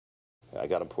I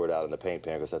got them poured out in the paint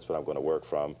pan because that's what I'm going to work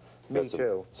from. Me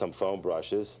too. Some foam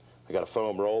brushes. I got a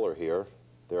foam roller here.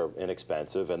 They're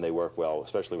inexpensive and they work well,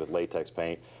 especially with latex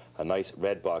paint. A nice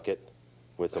red bucket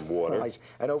with some water. Nice.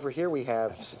 And over here we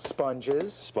have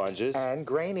sponges. Sponges. And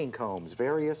graining combs,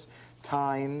 various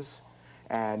tines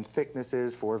and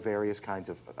thicknesses for various kinds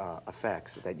of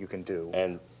effects that you can do.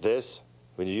 And this,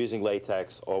 when you're using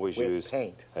latex, always with use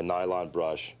paint. A nylon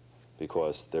brush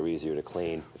because they're easier to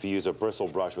clean. If you use a bristle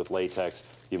brush with latex,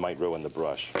 you might ruin the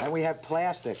brush. And we have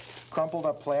plastic, crumpled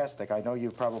up plastic. I know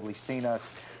you've probably seen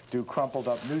us do crumpled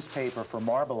up newspaper for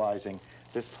marbleizing.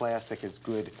 This plastic is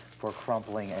good for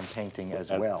crumpling and painting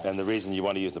as well. And the reason you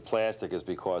want to use the plastic is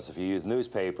because if you use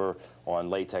newspaper on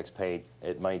latex paint,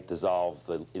 it might dissolve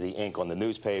the ink on the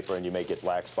newspaper and you may get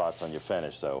black spots on your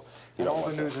finish. So you don't want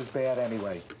that. All the news is bad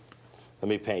anyway. Let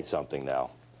me paint something now.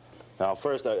 Now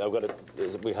first,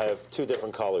 we have two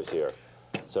different colors here.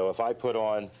 So if I put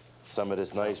on some of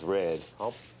this nice red.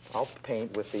 I'll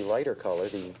paint with the lighter color,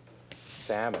 the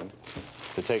salmon.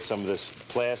 To take some of this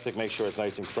plastic, make sure it's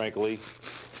nice and crinkly,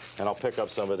 and I'll pick up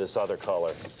some of this other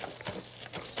color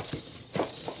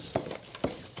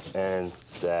and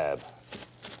dab.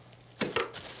 And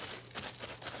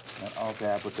I'll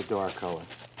dab with the dark color.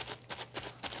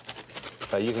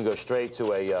 Now you can go straight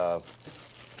to a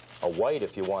white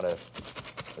if you want a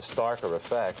starker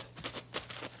effect.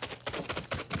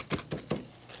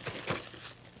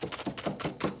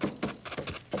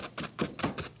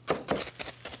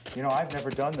 You know, I've never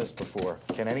done this before.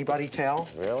 Can anybody tell?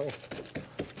 Really?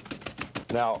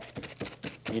 Now,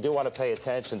 you do want to pay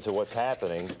attention to what's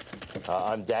happening.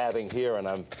 I'm dabbing here and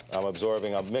I'm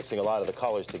absorbing, I'm mixing a lot of the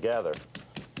colors together.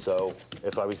 So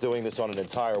if I was doing this on an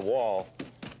entire wall,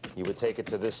 you would take it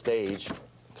to this stage,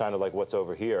 kind of like what's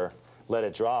over here, let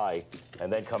it dry,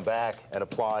 and then come back and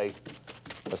apply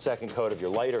a second coat of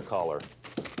your lighter color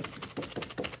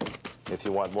if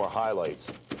you want more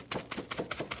highlights.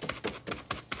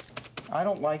 I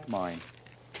don't like mine.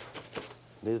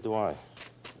 Neither do I.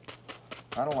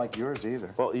 I don't like yours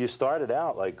either. Well, you started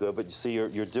out like good, but you see,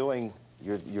 what you're doing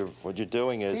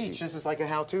is... Teach, this is like a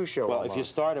how-to show. Well, almost. if you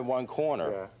start in one corner,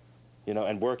 yeah. You know,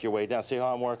 and work your way down. See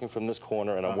how I'm working from this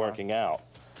corner and I'm working out.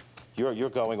 You're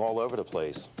going all over the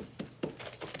place.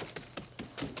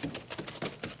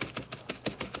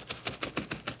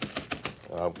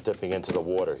 I'm dipping into the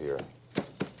water here.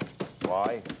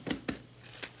 Why?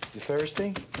 You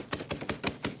thirsty?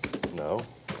 No.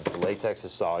 The latex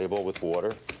is soluble with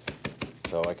water,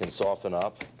 so I can soften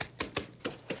up.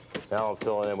 Now I'm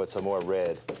filling in with some more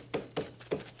red.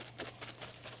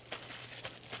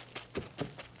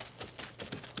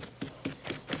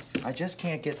 I just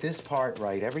can't get this part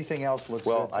right. Everything else looks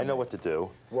good. Well, to I know me. what to do.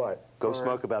 What? Go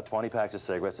smoke about 20 packs of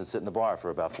cigarettes and sit in the bar for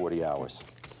about 40 hours.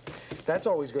 That's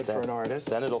always good for an artist.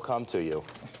 Then it'll come to you.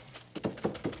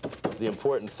 The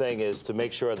important thing is to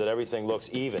make sure that everything looks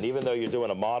even though you're doing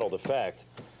a modeled effect,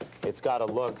 it's got to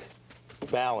look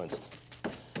balanced.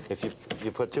 If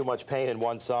you put too much paint in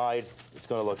one side, it's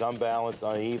going to look unbalanced,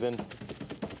 uneven.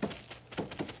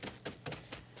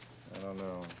 I don't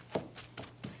know.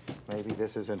 Maybe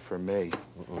this isn't for me.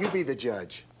 You be the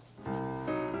judge.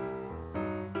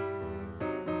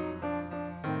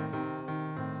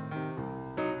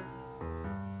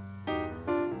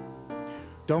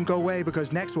 Don't go away,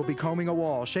 because next we'll be combing a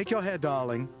wall. Shake your head,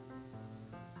 darling.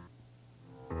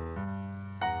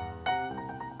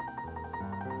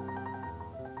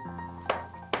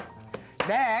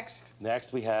 Next.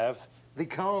 Next we have the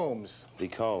combs. the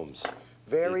combs.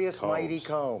 Various mighty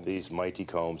combs. These mighty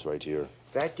combs right here.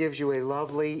 That gives you a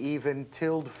lovely, even,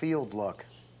 tilled field look.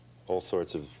 All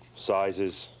sorts of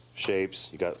sizes, shapes.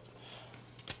 You got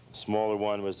smaller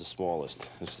one was the smallest.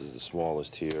 This is the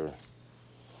smallest here.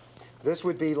 This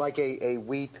would be like a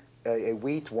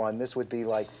wheat one. This would be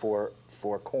like for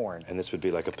corn. And this would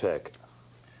be like a pick.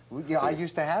 Yeah, I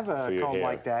used to have a your comb hair.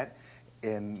 like that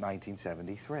in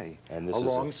 1973. And this a is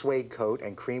long suede coat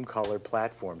and cream-colored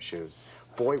platform shoes.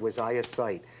 Boy, was I a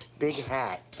sight. Big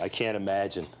hat. I can't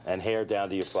imagine. And hair down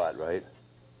to your butt, right?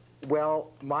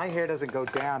 Well, my hair doesn't go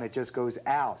down, it just goes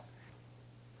out.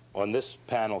 On this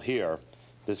panel here,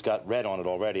 this got red on it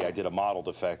already. I did a modeled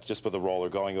effect just with a roller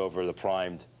going over the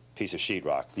primed piece of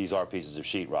sheetrock. These are pieces of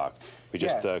sheetrock. We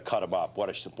just cut them up. What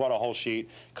a whole sheet,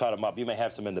 cut them up. You may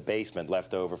have some in the basement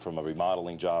left over from a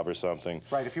remodeling job or something.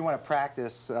 Right, if you want to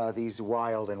practice these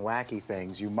wild and wacky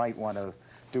things, you might want to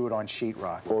do it on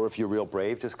sheetrock. Or if you're real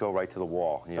brave, just go right to the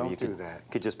wall. You know, Don't do that.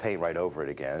 You could just paint right over it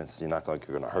again. You're not like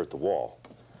you're going to hurt the wall.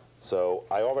 So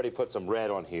I already put some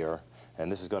red on here, and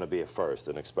this is going to be a first,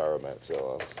 an experiment.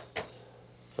 So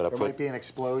But There might be an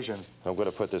explosion. I'm going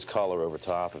to put this color over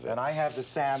top of it. And I have the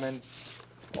salmon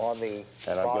on the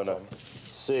And I'm bottom. going to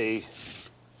see,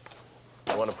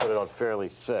 I want to put it on fairly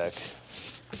thick.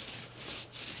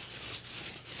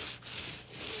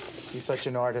 He's such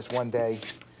an artist. One day,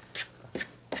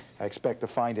 I expect to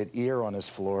find an ear on his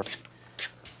floor.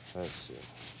 Let's see.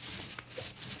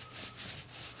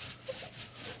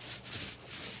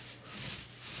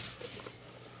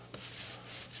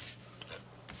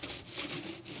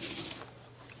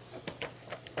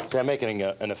 See, I'm making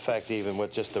an effect even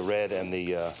with just the red and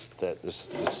the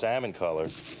salmon color.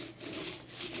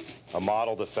 A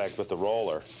mottled effect with the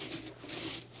roller.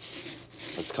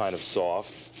 It's kind of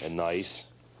soft and nice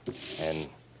and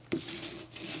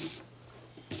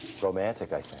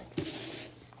romantic, I think.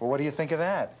 Well, what do you think of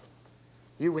that?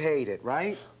 You hate it,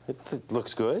 right? It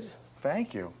looks good,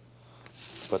 Thank you.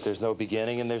 but there's no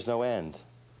beginning and there's no end.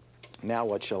 Now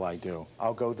what shall I do?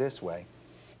 I'll go this way.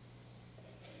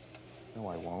 No,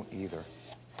 I won't either.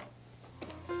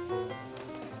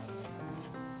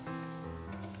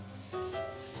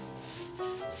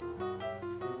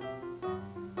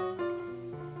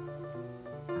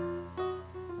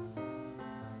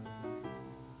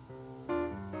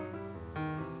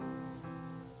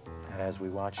 And as we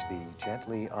watch the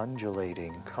gently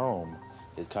undulating comb,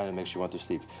 It kind of makes you want to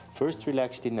sleep. First,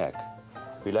 relax the neck.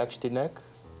 Relax the neck,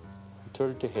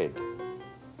 turn the head.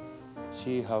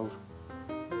 See how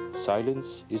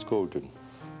silence is golden.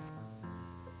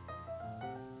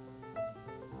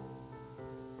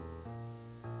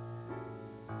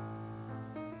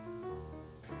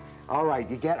 all right,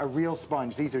 you get a real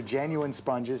sponge. These are genuine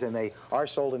sponges, and they are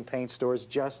sold in paint stores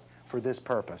just for this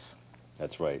purpose.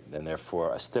 That's right, and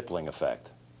therefore a stippling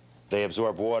effect. They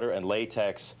absorb water, and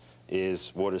latex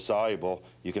is water soluble.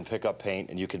 You can pick up paint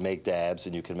and you can make dabs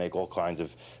and you can make all kinds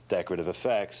of decorative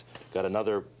effects. Got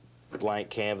another blank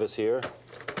canvas here.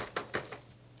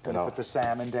 Gonna put the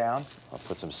salmon down. I'll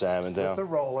put some salmon down. With the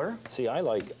roller. See, I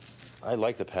like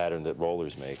the pattern that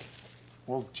rollers make.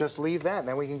 We'll just leave that, and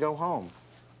then we can go home.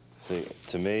 See,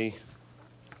 to me,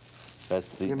 that's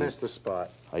the... You missed the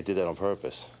spot. I did that on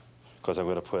purpose, because I'm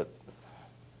going to put...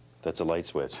 That's a light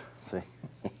switch. See?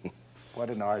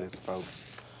 What an artist, folks.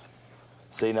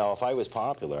 See, now, if I was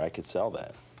popular, I could sell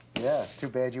that. Yeah, too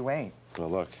bad you ain't. Well,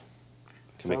 look.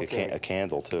 Can make okay. a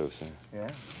candle, too. See? Yeah.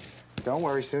 Don't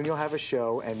worry, soon you'll have a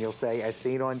show, and you'll say, as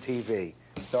seen on TV,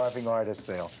 starving artist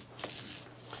sale.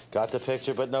 Got the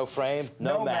picture, but no frame?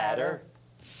 No matter.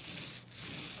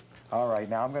 All right,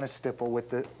 now I'm going to stipple with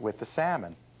the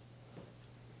salmon.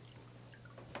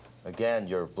 Again,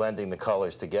 you're blending the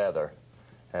colors together,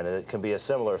 and it can be a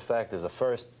similar effect as the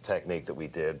first technique that we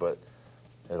did, but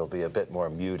it'll be a bit more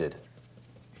muted.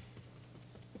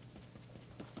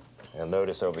 And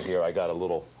notice over here I got a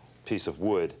little piece of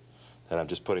wood, and I'm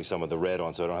just putting some of the red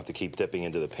on so I don't have to keep dipping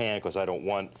into the pan, because I don't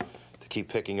want to keep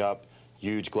picking up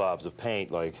huge globs of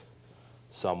paint like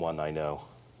someone I know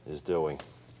is doing.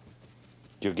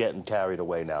 You're getting carried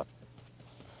away now.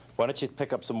 Why don't you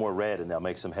pick up some more red, and they'll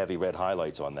make some heavy red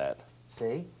highlights on that.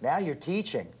 See? Now you're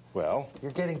teaching. Well...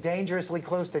 You're getting dangerously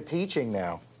close to teaching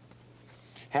now.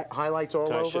 Highlights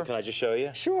all over? Can I just show you?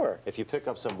 Sure. If you pick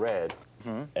up some red,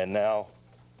 and now...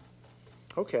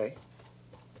 Okay.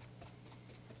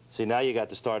 See, now you got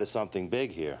the start of something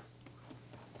big here.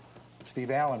 Steve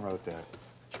Allen wrote that.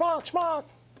 Schmuck, schmuck.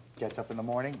 Gets up in the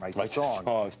morning, writes Writes a a song.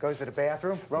 song. Goes to the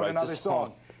bathroom, wrote Writes a another song.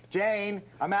 song. Jane,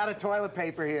 I'm out of toilet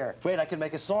paper here. Wait, I can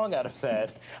make a song out of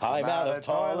that. I'm out of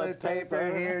toilet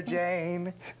paper here,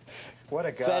 Jane. What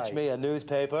a guy. Fetch me a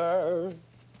newspaper.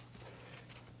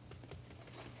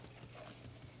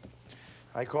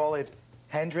 I call it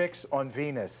Hendrix on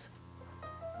Venus.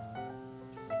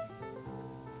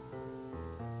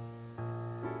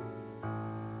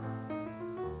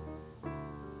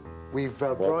 We've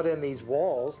brought in these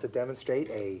walls to demonstrate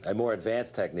A more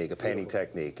advanced technique, a painting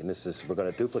technique, and this is, we're going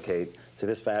to duplicate, see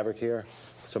this fabric here?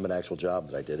 It's from an actual job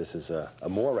that I did. This is a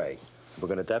moire. We're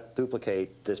going to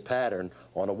duplicate this pattern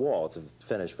on a wall. It's a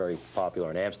finish very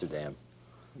popular in Amsterdam.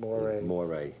 moire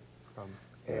Moire. from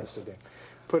Amsterdam.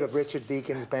 Put a Richard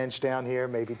Deakins bench down here,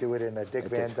 maybe do it in a Dick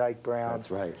Van Dyke Brown.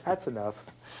 That's right. That's enough.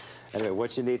 Anyway,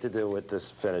 what you need to do with this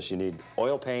finish, you need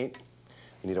oil paint,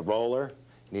 you need a roller,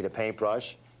 you need a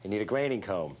paintbrush, you need a graining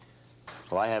comb.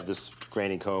 Well, I have this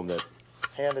graining comb that...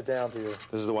 Hand it down to you.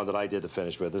 This is the one that I did the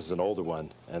finish with. This is an older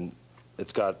one, and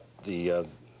it's got the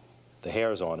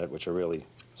hairs on it, which are really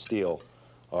steel,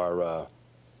 are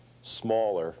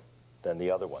smaller than the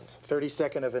other ones.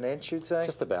 32nd of an inch, you'd say?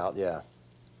 Just about, yeah.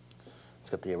 It's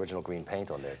got the original green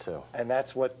paint on there, too. And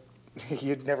that's what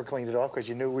You'd never cleaned it off because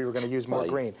you knew we were going to use more Well,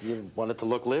 green. You want it to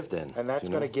look lived in. And that's you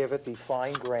know? going to give it the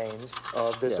fine grains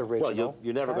of this Yeah. original Well,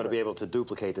 you're never going to pattern. be able to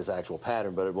duplicate this actual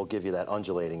pattern, but it will give you that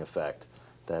undulating effect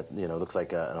that, you know, looks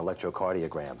like an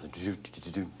electrocardiogram.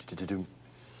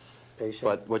 Patient.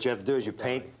 But what you have to do is you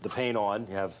paint the paint on.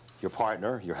 You have your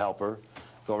partner, your helper,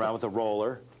 go around with a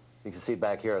roller. You can see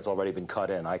back here, it's already been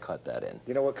cut in. I cut that in.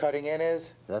 You know what cutting in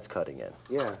is? That's cutting in.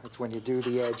 Yeah, it's when you do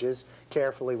the edges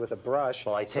carefully with a brush.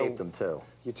 Well, I taped them too.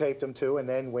 You taped them too, and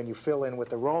then when you fill in with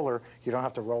the roller, you don't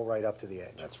have to roll right up to the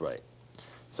edge. That's right.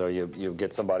 So you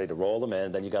get somebody to roll them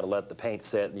in, then you got to let the paint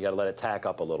sit, and you got to let it tack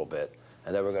up a little bit.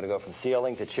 And then we're going to go from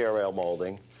ceiling to chair rail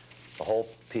molding, the whole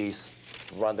piece,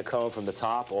 run the cone from the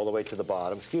top all the way to the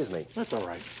bottom. Excuse me. That's all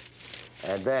right.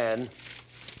 And then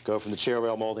go from the chair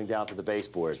rail molding down to the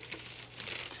baseboard.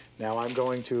 Now I'm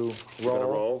going to gonna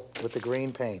roll, roll? with the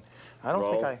green paint. I don't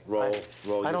Roll, think I roll, I,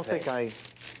 roll I your don't think I paint.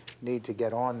 need to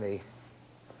get on the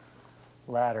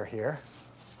ladder here.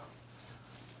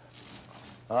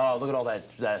 Oh, look at all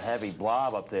that heavy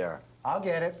blob up there. I'll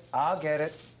get it. I'll get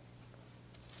it.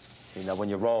 You know, when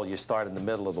you roll, you start in the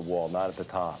middle of the wall, not at the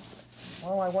top.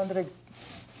 Well, I wanted to.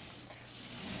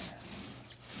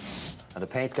 And the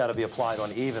paint's got to be applied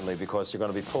unevenly because you're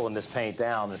going to be pulling this paint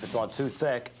down. And if it's on too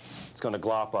thick, it's going to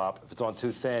glop up. If it's on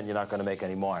too thin, you're not going to make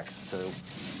any marks. So,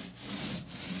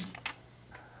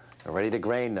 I'm ready to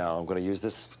grain now. I'm going to use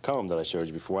this comb that I showed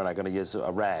you before, and I'm going to use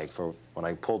a rag for when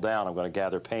I pull down. I'm going to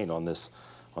gather paint on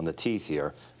the teeth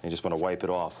here, and you just want to wipe it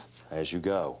off as you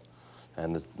go.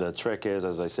 And the trick is,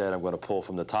 as I said, I'm going to pull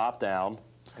from the top down,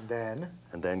 And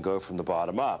then go from the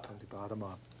bottom up. from the bottom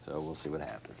up. So we'll see what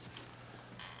happens.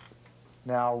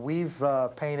 Now, we've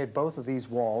painted both of these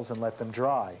walls and let them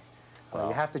dry.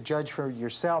 You have to judge for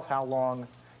yourself how long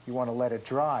you want to let it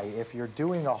dry. If you're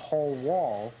doing a whole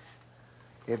wall,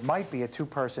 it might be a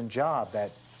two-person job.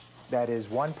 That is,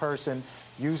 one person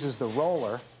uses the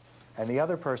roller and the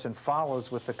other person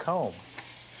follows with the comb.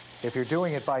 If you're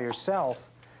doing it by yourself,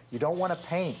 you don't want to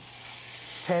paint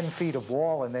 10 feet of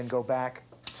wall and then go back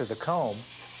to the comb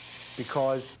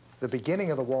because the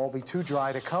beginning of the wall will be too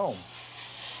dry to comb.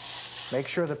 Make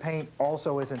sure the paint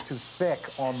also isn't too thick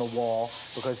on the wall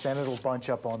because then it'll bunch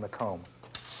up on the comb.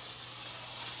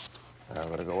 Now I'm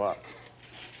going to go up.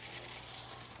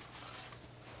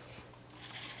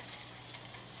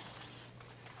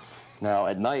 Now,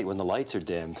 at night, when the lights are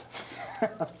dimmed,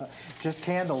 Just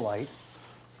candlelight.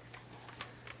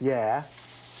 Yeah.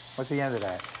 What's the end of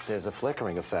that? there's a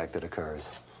flickering effect that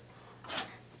occurs.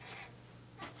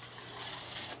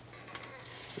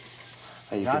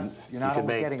 You You're not can only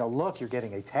make- getting a look, you're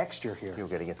getting a texture here. You're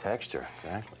getting a texture,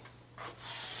 exactly.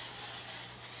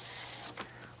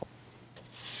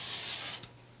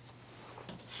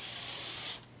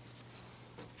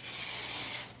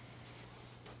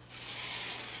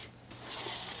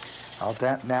 I'll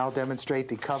now demonstrate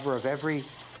the cover of every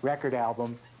record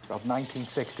album of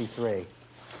 1963.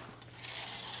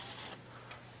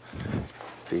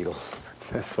 Beatles,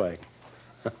 this way.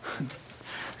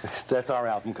 That's our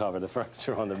album cover, the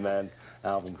Furniture on the Men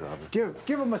album cover.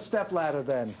 Give them a stepladder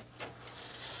then.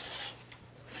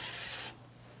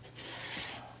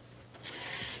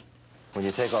 When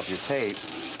you take off your tape,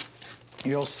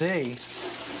 You'll see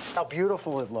how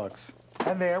beautiful it looks.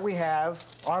 And there we have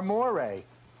our moire.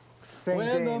 Same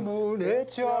when the theme. moon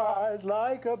hits your eyes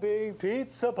like a big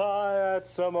pizza pie,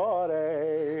 that's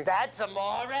amore. That's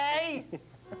amore!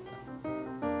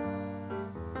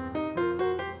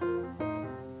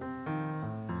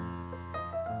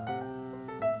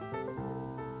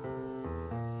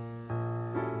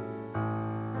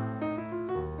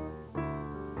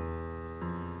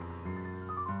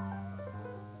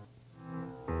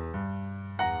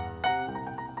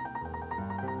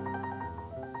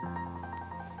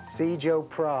 See, Joe,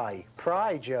 pry.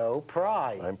 Pry, Joe,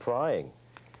 pry. I'm prying.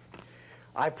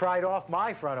 I pried off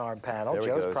my front arm panel. There he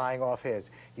Joe's goes. prying off his.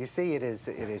 You see, it is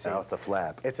Now it's a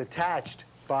flap. it's attached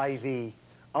by the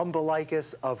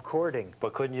umbilicus of cording.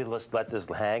 But couldn't you just let this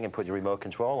hang and put your remote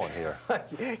control on here?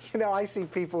 You know, I see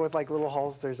people with like little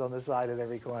holsters on the side of their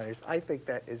recliners. I think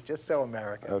that is just so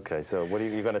American. Okay, so what are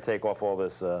you going to take off all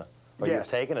this? Or you've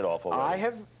Yes. taken it off already? I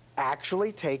have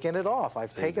actually taken it off.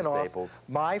 I've See taken the off staples?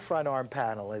 my front arm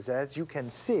panel. As you can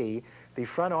see, the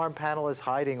front arm panel is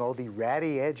hiding all the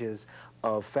ratty edges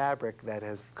of fabric that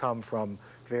have come from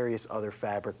various other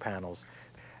fabric panels.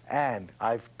 And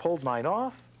I've pulled mine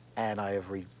off, and I have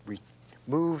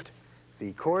removed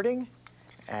the cording,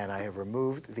 and I have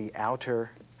removed the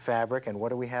outer fabric. And what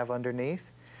do we have underneath?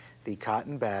 The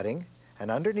cotton batting. And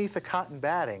underneath the cotton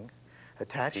batting,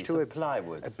 attached Piece to of it,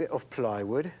 plywood. a bit of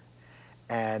plywood,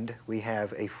 and we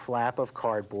have a flap of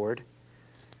cardboard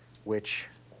which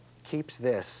keeps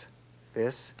this.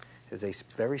 This is a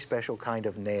very special kind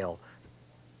of nail.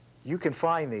 You can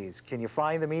find these. Can you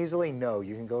find them easily? No.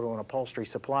 You can go to an upholstery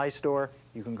supply store.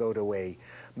 You can go to a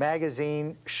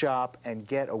magazine shop and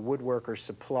get a woodworker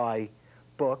supply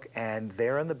book, and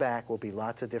there in the back will be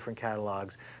lots of different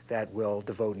catalogs that will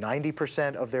devote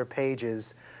 90% of their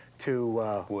pages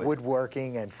to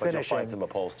woodworking and finishing. But you'll find some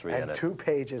upholstery in it. And 2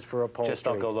 pages for upholstery. Just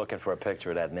don't go looking for a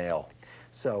picture of that nail.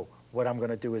 So what I'm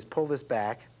going to do is pull this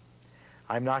back.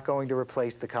 I'm not going to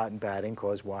replace the cotton batting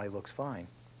because Y looks fine.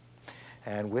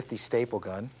 And with the staple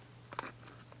gun,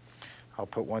 I'll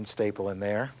put 1 staple in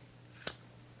there.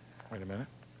 Wait a minute.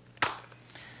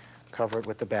 Cover it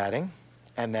with the batting,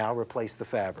 and now replace the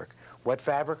fabric. What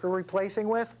fabric are we replacing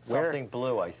with? Something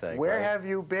blue, I think. Where right? have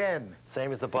you been?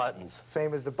 Same as the buttons.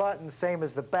 Same as the buttons, same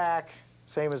as the back,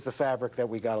 same as the fabric that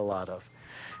we got a lot of.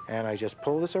 And I just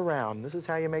pull this around. This is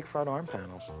how you make front arm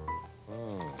panels.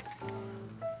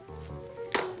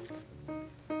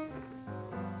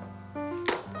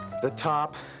 The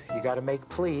top, you got to make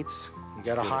pleats. You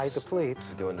got to hide the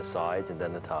pleats. Doing the sides and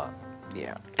then the top.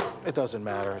 Yeah, it doesn't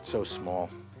matter. It's so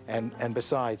small. And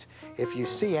besides, if you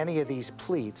see any of these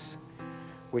pleats,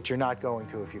 which you're not going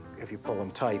to if you pull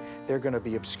them tight, they're going to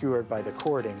be obscured by the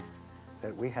cording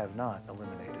that we have not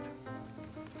eliminated.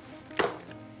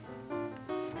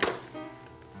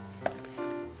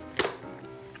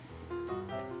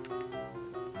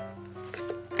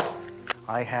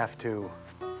 I have to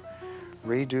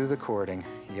redo the cording.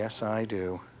 Yes, I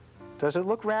do. Does it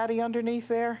look ratty underneath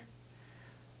there?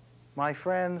 My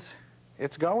friends,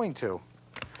 it's going to.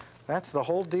 That's the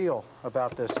whole deal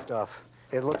about this stuff.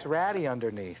 It looks ratty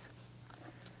underneath.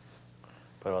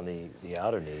 But on the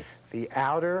outerneath. The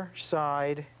outer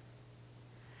side,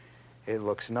 it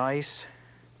looks nice.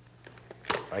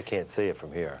 I can't see it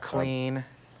from here. Clean.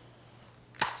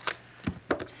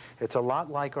 It's a lot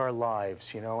like our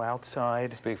lives, you know,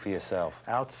 outside. Speak for yourself.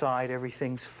 Outside,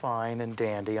 everything's fine and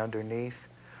dandy. Underneath,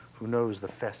 who knows the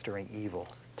festering evil?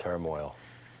 Turmoil.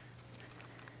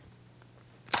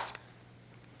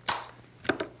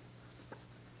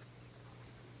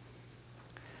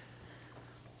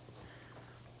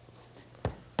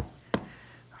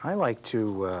 I like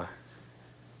to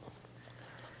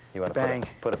You want bang. to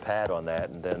put a pad on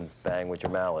that and then bang with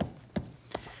your mallet.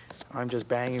 I'm just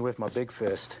banging with my big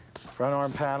fist. Front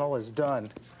arm panel is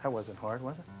done. That wasn't hard,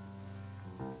 was it?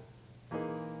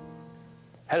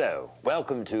 Hello,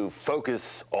 welcome to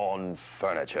Focus on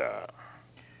Furniture.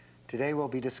 Today we'll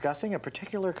be discussing a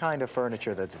particular kind of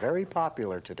furniture that's very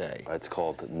popular today. It's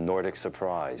called Nordic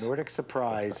Surprise. Nordic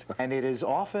Surprise. And it is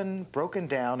often broken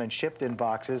down and shipped in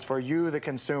boxes for you, the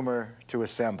consumer, to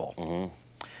assemble.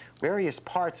 Various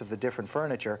parts of the different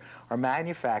furniture are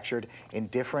manufactured in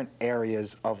different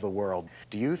areas of the world.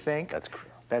 Do you think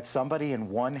that somebody in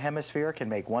one hemisphere can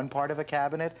make one part of a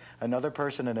cabinet, another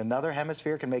person in another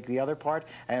hemisphere can make the other part,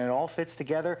 and it all fits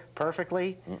together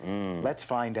perfectly? Let's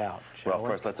find out, shall we?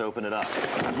 First let's open it up.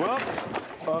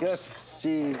 Whoops.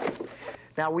 Oops.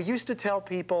 Now, we used to tell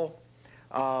people,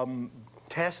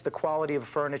 test the quality of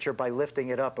furniture by lifting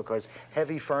it up because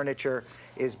heavy furniture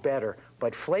is better.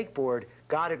 But flakeboard,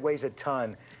 God, it weighs a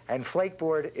ton, and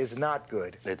flakeboard is not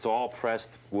good. It's all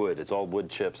pressed wood. It's all wood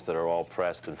chips that are all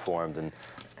pressed and formed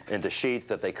into sheets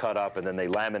that they cut up and then they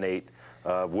laminate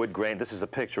wood grain. This is a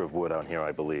picture of wood on here,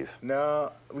 I believe.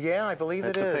 No, yeah, I believe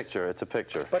it is. It's a picture. It's a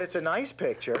picture. But it's a nice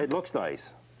picture. It looks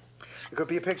nice. It could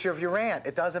be a picture of your aunt.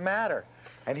 It doesn't matter.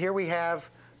 And here we have,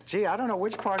 gee, I don't know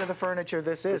which part of the furniture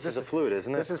this is. This is a flute,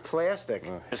 isn't it? This is plastic.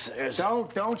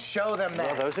 Don't show them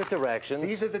that. Well, those are directions.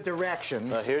 These are the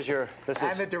directions. Here's your,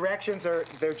 And the directions are,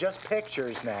 they're just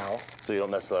pictures now. So you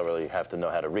don't necessarily have to know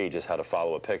how to read, just how to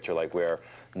follow a picture, like where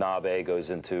knob A goes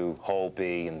into hole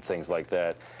B and things like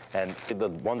that. And the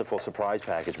wonderful surprise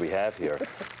package we have here,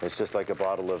 it's just like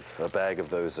a bag of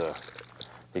those,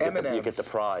 you get the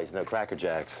prize, no, Cracker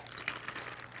Jacks.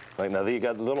 Like now, you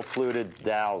got little fluted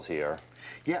dowels here.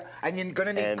 Yeah, and you're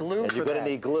going to need glue for that. You're going to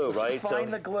need glue, right?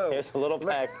 Find the glue. Here's a little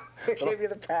pack. Give you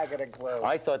the packet of glue.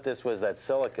 I thought this was that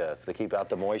silica to keep out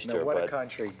the moisture. No, what a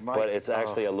country. But it's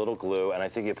actually a little glue, and I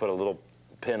think you put a little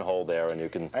pinhole there, and you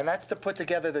can... And that's to put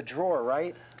together the drawer,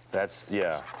 right? That's,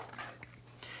 yeah.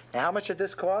 Now, how much did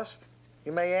this cost,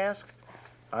 you may ask?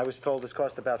 I was told this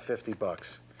cost about 50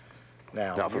 bucks.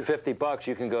 Now for 50 bucks,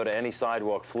 you can go to any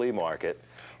sidewalk flea market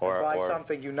or buy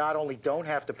something you not only don't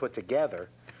have to put together,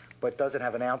 but doesn't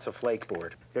have an ounce of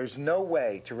flakeboard. There's no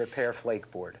way to repair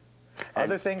flakeboard.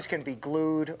 Other things can be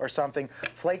glued or something.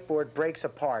 Flakeboard breaks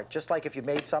apart, just like if you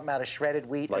made something out of shredded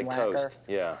wheat and lacquer. Like toast,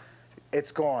 yeah.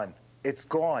 It's gone. it's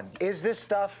gone. Is this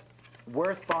stuff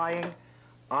worth buying?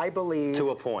 I believe To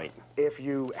a point. if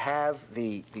you have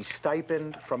the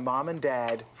stipend from mom and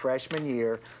dad freshman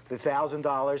year, the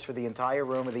 $1,000 for the entire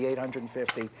room or the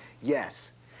 $850,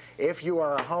 yes. If you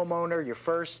are a homeowner, your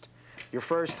first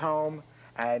home,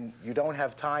 and you don't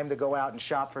have time to go out and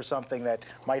shop for something that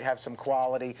might have some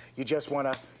quality, you just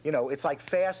want to, you know, it's like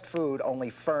fast food, only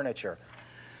furniture.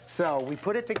 So we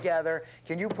put it together.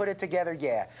 Can you put it together?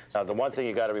 Yeah. Now, the one thing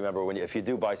you got to remember if you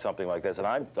do buy something like this, and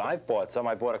I've bought some.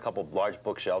 I bought a couple large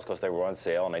bookshelves because they were on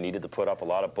sale, and I needed to put up a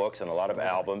lot of books and a lot of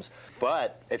albums.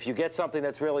 But if you get something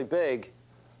that's really big,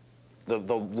 the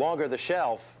longer the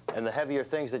shelf and the heavier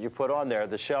things that you put on there,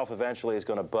 the shelf eventually is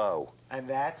going to bow. And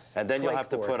that's And then you'll flake have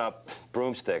to board. put up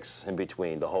broomsticks in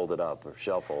between to hold it up, or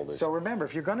shelf holders. So remember,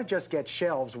 if you're going to just get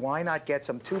shelves, why not get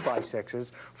some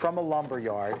 2x6s from a lumber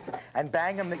yard and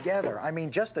bang them together? I mean,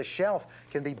 just the shelf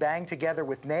can be banged together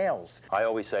with nails. I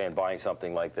always say in buying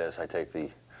something like this, I take the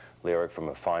lyric from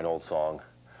a fine old song,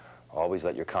 always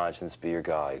let your conscience be your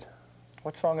guide.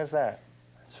 What song is that?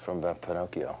 It's from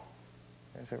Pinocchio.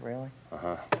 Is it really?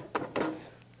 Uh-huh.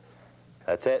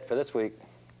 That's it for this week.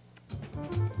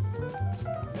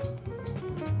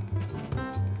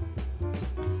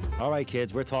 All right,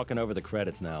 kids, we're talking over the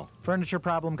credits now. Furniture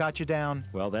problem got you down?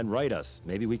 Well, then write us.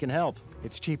 Maybe we can help.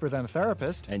 It's cheaper than a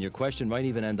therapist. And your question might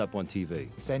even end up on TV.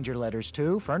 Send your letters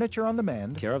to Furniture on the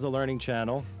Mend, Care of the Learning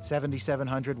Channel,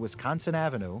 7700 Wisconsin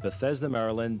Avenue. Bethesda,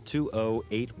 Maryland,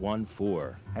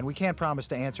 20814. And we can't promise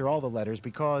to answer all the letters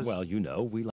because... Well, you know, we